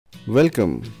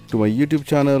Welcome to my YouTube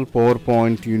channel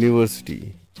PowerPoint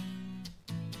University.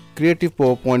 Creative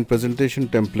PowerPoint presentation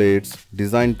templates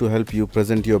designed to help you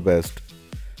present your best.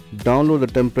 Download the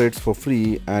templates for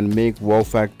free and make wow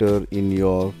factor in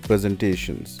your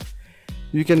presentations.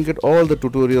 You can get all the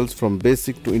tutorials from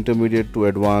basic to intermediate to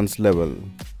advanced level.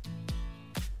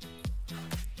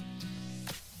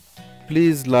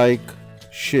 Please like,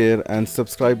 share and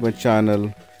subscribe my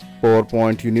channel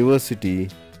PowerPoint University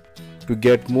to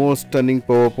get more stunning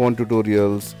PowerPoint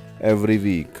tutorials every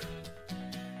week.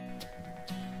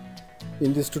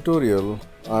 In this tutorial,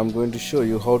 I'm going to show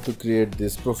you how to create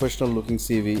this professional looking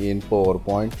CV in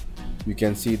PowerPoint. You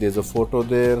can see there's a photo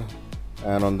there,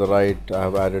 and on the right I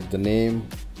have added the name,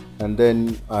 and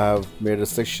then I have made a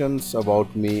sections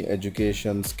about me,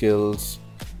 education, skills,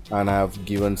 and I have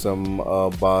given some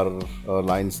bar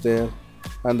lines there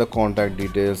and the contact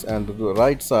details. And to the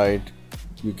right side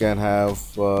you can have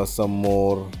some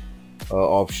more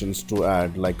options to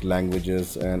add, like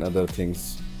languages and other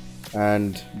things.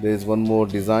 And there is one more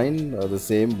design, the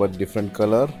same but different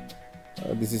color.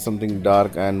 This is something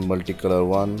dark and multicolor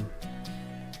one,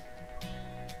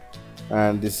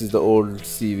 and this is the old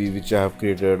CV which I have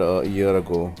created a year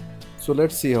ago. So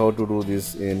let's see how to do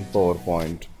this in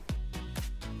PowerPoint.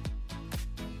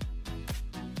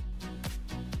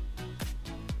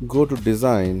 Go to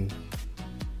design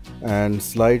and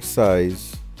slide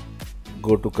size,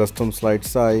 go to custom slide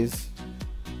size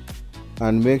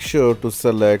and make sure to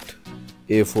select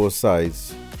A4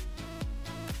 size,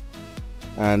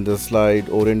 and the slide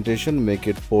orientation make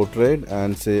it portrait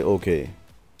and say OK.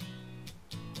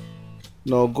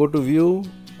 Now go to view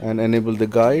and enable the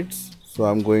guides. So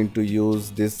I'm going to use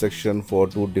this section for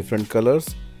two different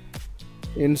colors.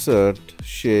 Insert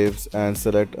shapes and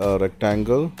select a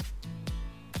rectangle.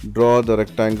 Draw the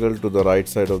rectangle to the right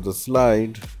side of the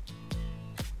slide.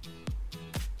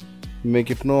 Make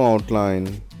it no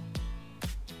outline.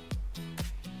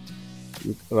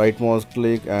 Right mouse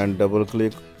click and double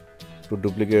click to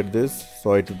duplicate this.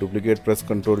 So to duplicate, press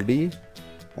Ctrl D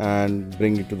and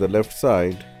bring it to the left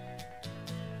side.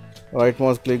 Right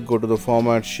mouse click, go to the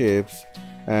format shapes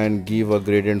and give a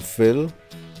gradient fill.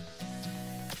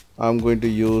 I'm going to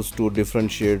use two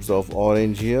different shades of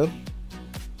orange here.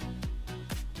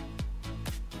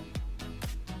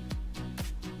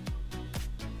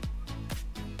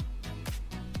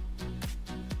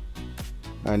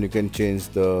 And you can change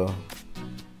the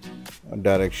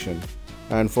direction,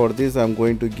 and for this I'm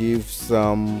going to give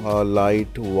some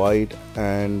light white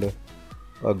and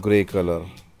a gray color.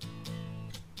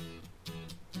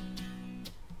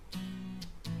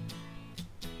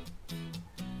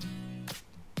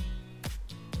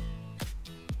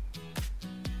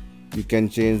 You can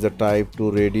change the type to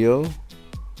radial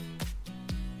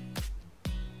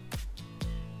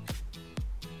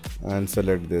and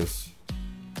select this.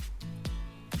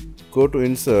 Go to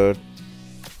insert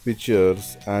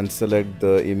pictures and select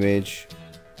the image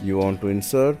you want to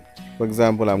insert. For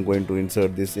example, I'm going to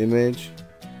insert this image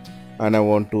and I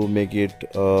want to make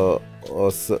it a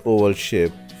oval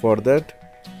shape. For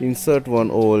that, insert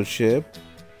one oval shape.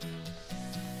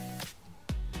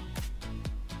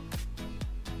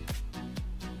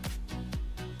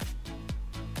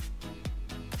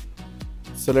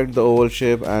 Select the oval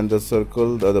shape and the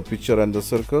circle, the picture and the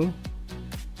circle,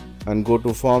 and go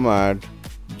to format,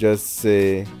 just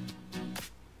say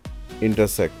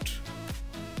intersect.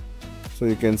 So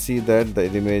you can see that the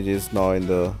image is now in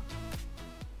the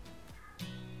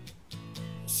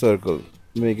circle.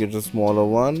 Make it a smaller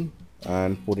one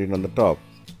and put it on the top.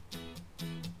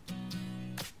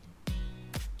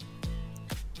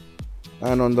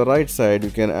 And on the right side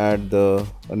you can add a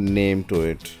name to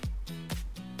it.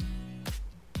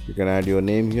 You can add your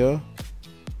name here.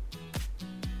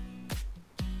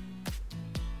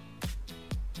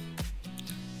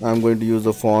 I'm going to use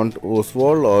the font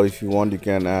Oswald, or if you want you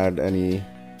can add any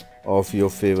of your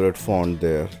favorite font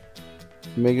there.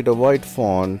 Make it a white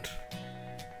font,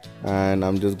 and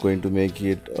I'm just going to make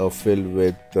it filled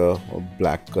with a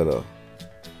black color.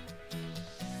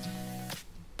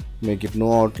 Make it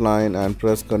no outline and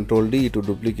press Ctrl D to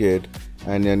duplicate,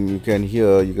 and then you can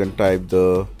type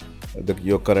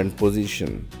your current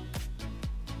position.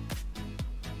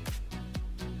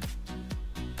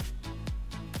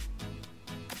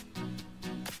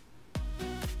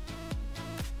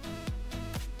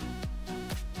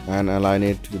 And align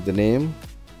it with the name.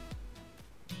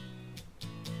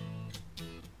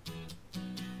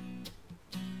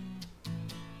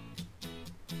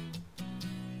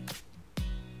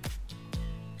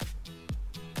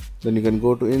 Then you can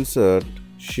go to insert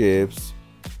shapes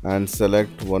and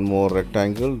select one more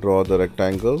rectangle. Draw the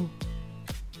rectangle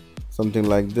something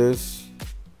like this.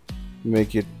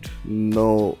 Make it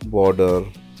no border.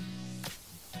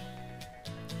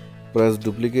 Press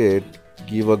duplicate,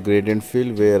 give a gradient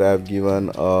fill where I have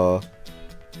given a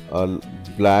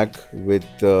black with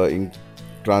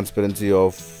transparency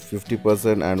of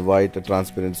 50% and white a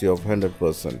transparency of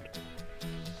 100%.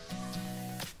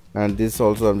 And this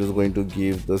also I'm just going to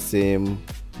give the same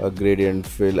gradient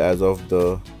fill as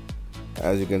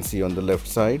you can see on the left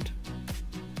side.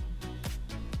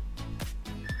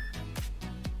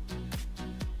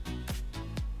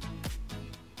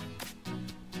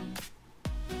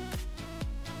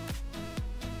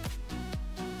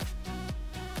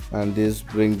 And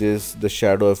bring the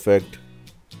shadow effect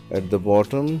at the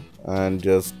bottom and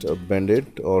just bend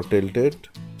it or tilt it.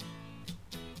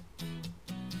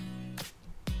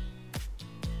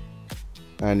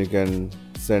 And you can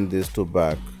send this to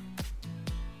back.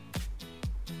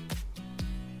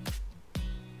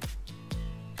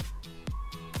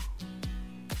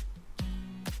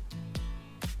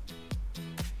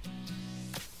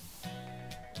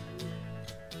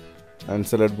 And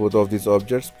select both of these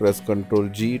objects, press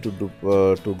Ctrl G to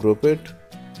group it.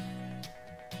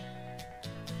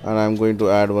 And I'm going to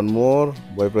add one more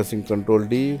by pressing Ctrl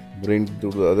D, bring it to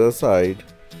the other side,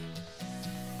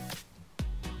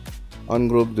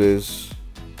 ungroup this,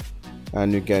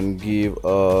 and you can give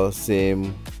a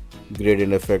same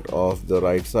gradient effect of the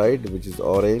right side, which is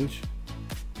orange,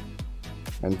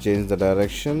 and change the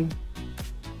direction.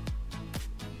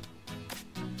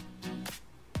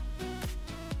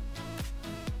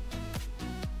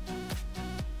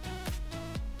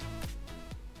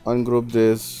 Ungroup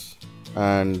this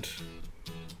and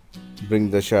bring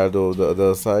the shadow the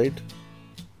other side,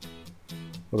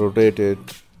 rotate it,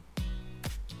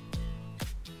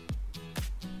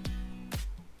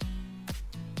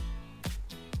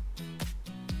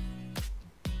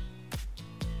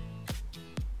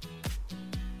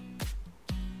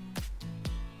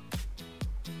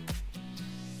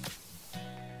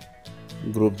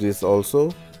 group this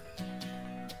also,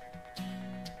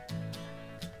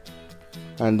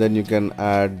 and then you can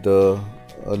add the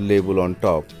label on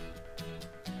top.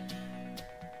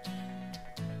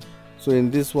 So in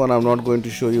this one I'm not going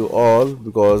to show you all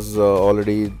because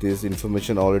already this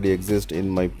information already exists in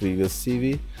my previous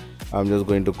CV. I'm just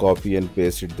going to copy and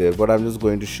paste it there, but I'm just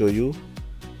going to show you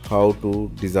how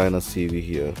to design a CV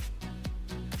here.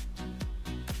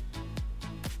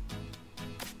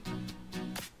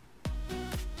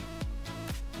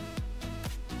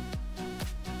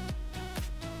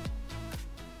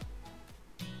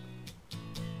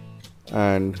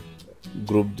 And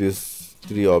group these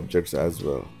three objects as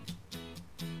well.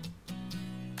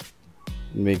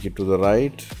 Make it to the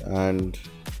right, and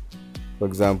for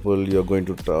example you're going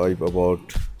to type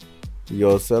about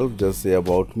yourself, just say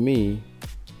about me,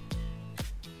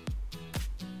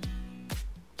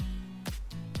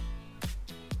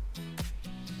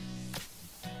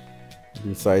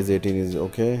 the size 18 is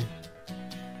okay.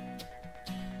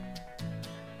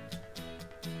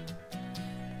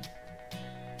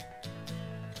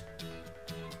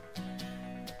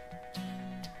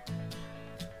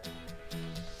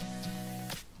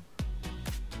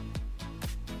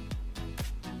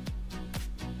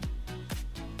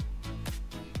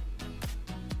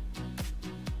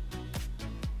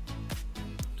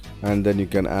 And then you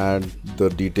can add the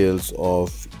details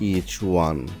of each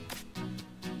one.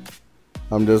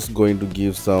 I'm just going to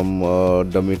give some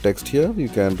dummy text here. You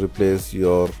can replace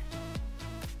your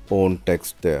own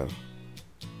text there.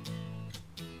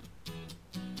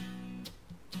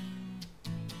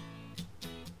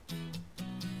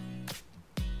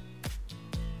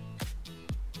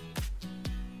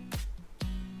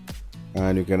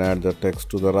 And you can add the text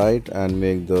to the right and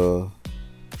make the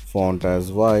font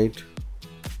as white.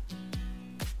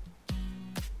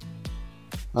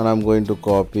 And I'm going to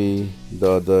copy the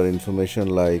other information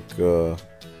like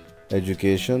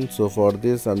education. So for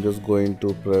this I'm just going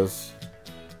to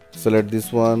select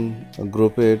this one,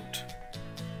 group it,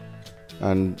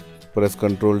 and press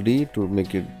Ctrl D to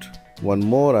make it one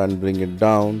more and bring it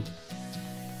down.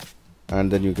 And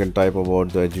then you can type about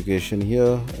the education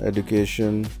here,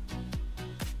 education,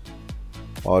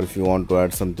 or if you want to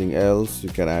add something else you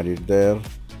can add it there.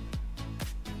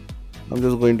 I'm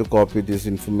just going to copy this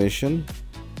information.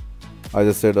 As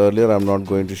I said earlier, I'm not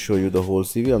going to show you the whole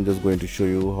CV, I'm just going to show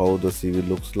you how the CV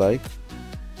looks like.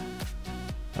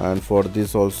 And for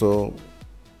this also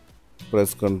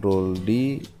press Ctrl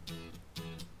D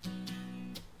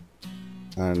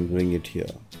and bring it here.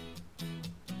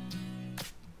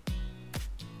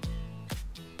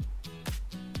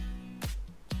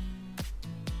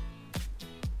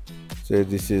 Say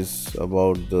this is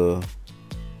about the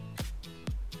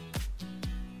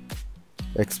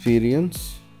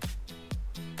experience.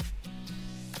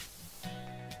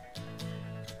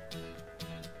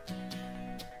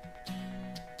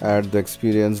 Add the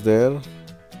experience there.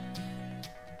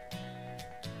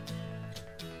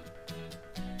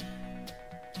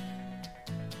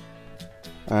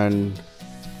 And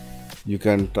you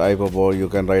can write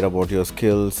about your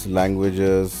skills,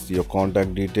 languages, your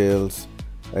contact details,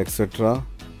 etc.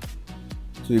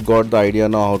 So you got the idea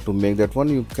now how to make that one.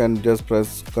 You can just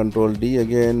press Ctrl D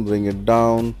again, bring it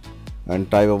down and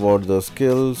type about the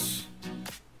skills.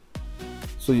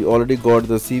 So you already got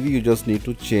the CV, you just need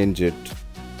to change it.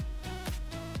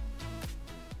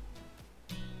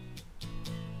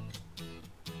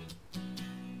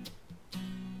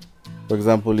 For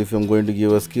example, if I'm going to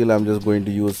give a skill, I'm just going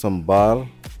to use some bar.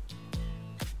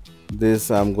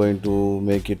 This I'm going to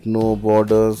make it no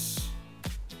borders,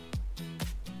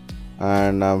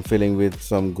 and I'm filling with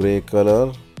some gray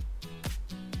color,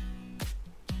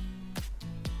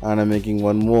 and I'm making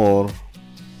one more.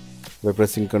 By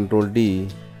pressing Ctrl D,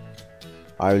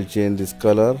 I will change this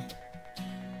color.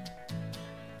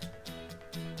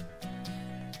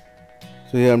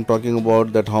 So here I'm talking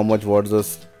about that how much,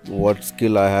 what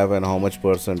skill I have and how much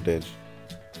percentage.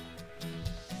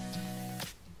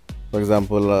 For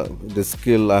example, this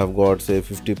skill I have got say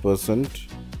 50%,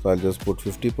 so I'll just put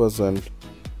 50%,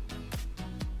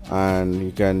 and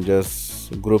you can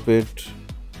just group it,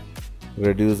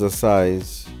 reduce the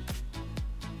size,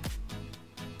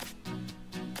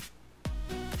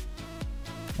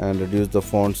 and reduce the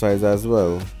font size as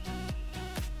well.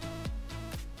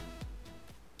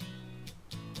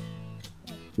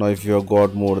 Now if you have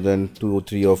got more than 2,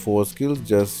 3 or 4 skills,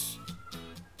 just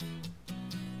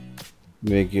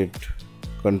make it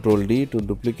Ctrl D to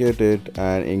duplicate it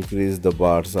and increase the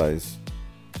bar size.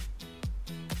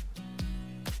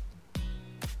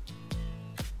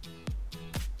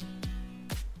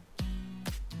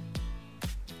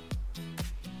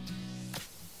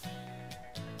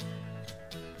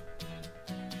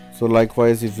 So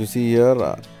likewise, if you see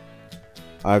here,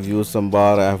 I've used some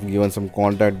bar, I have given some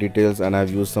contact details, and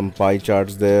I've used some pie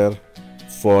charts there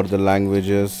for the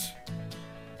languages.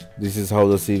 This is how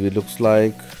the CV looks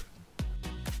like.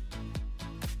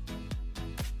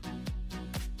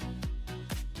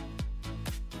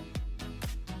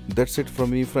 That's it from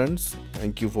me, friends.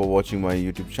 Thank you for watching my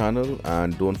YouTube channel,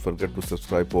 and don't forget to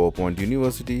subscribe PowerPoint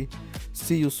University.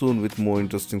 See you soon with more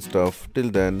interesting stuff. Till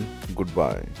then,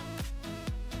 goodbye.